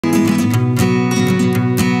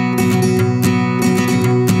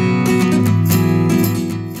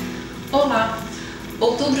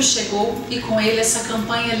Outubro chegou e com ele essa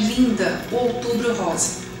campanha linda, o Outubro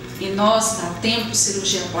Rosa. E nós, da Tempo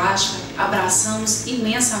Cirurgia Plástica, abraçamos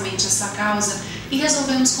imensamente essa causa e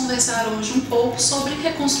resolvemos conversar hoje um pouco sobre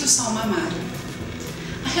reconstrução mamária.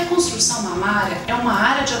 A reconstrução mamária é uma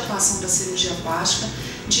área de atuação da cirurgia plástica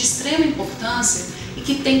de extrema importância e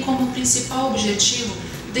que tem como principal objetivo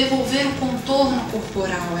devolver o contorno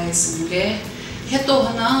corporal a essa mulher,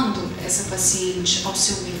 retornando essa paciente ao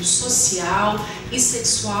seu meio social e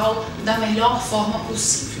sexual da melhor forma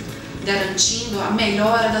possível, garantindo a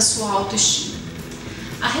melhora da sua autoestima.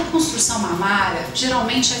 A reconstrução mamária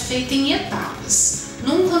geralmente é feita em etapas,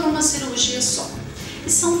 nunca numa cirurgia só, e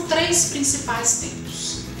são 3 principais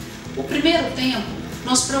tempos. O primeiro tempo,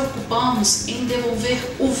 nós preocupamos em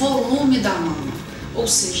devolver o volume da mama, ou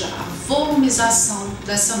seja, a volumização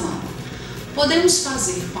dessa mama. Podemos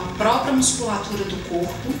fazer com a própria musculatura do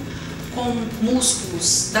corpo, com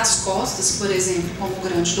músculos das costas, por exemplo, como o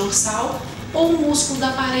grande dorsal, ou o músculo da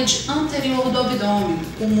parede anterior do abdômen,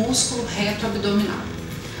 o músculo reto abdominal.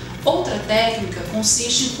 Outra técnica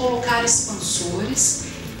consiste em colocar expansores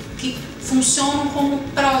que funcionam como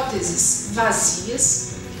próteses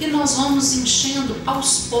vazias e nós vamos enchendo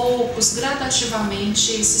aos poucos,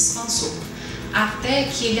 gradativamente, esse expansor, até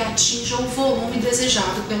que ele atinja o volume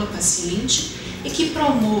desejado pela paciente e que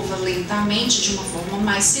promova lentamente, de uma forma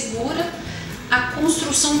mais segura, a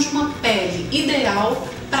construção de uma pele ideal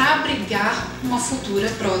para abrigar uma futura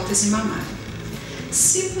prótese mamária.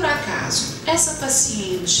 Se por acaso essa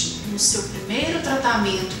paciente, no seu primeiro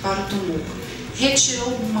tratamento para o tumor, retirou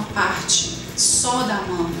uma parte só da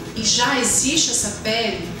mama e já existe essa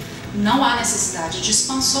pele, não há necessidade de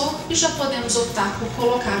expansor e já podemos optar por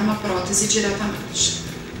colocar uma prótese diretamente.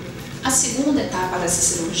 A segunda etapa dessa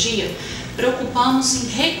cirurgia, preocupamos em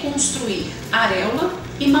reconstruir areola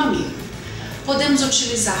e mamilo. Podemos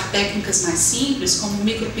utilizar técnicas mais simples, como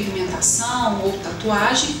micropigmentação ou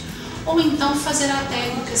tatuagem, ou então fazer a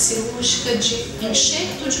técnica cirúrgica de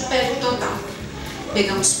enxerto de pele total.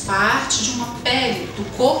 Pegamos parte de uma pele do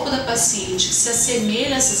corpo da paciente que se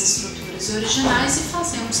assemelha a essas estruturas originais e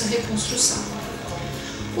fazemos a reconstrução.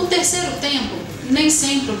 O terceiro tempo, nem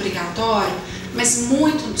sempre obrigatório, mas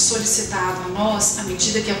muito solicitado a nós, à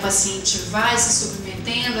medida que a paciente vai se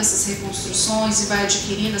submetendo a essas reconstruções e vai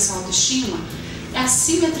adquirindo essa autoestima, é a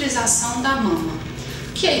simetrização da mama.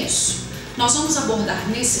 O que é isso? Nós vamos abordar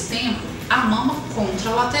nesse tempo a mama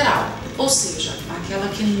contralateral, ou seja, aquela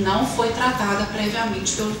que não foi tratada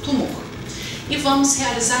previamente pelo tumor. E vamos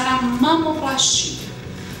realizar a mamoplastia.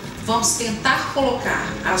 Vamos tentar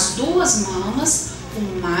colocar as 2 mamas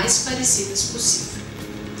o mais parecidas possível.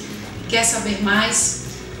 Quer saber mais?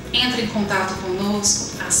 Entre em contato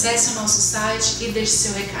conosco, acesse o nosso site e deixe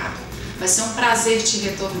seu recado. Vai ser um prazer te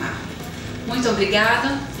retornar. Muito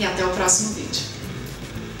obrigada e até o próximo vídeo.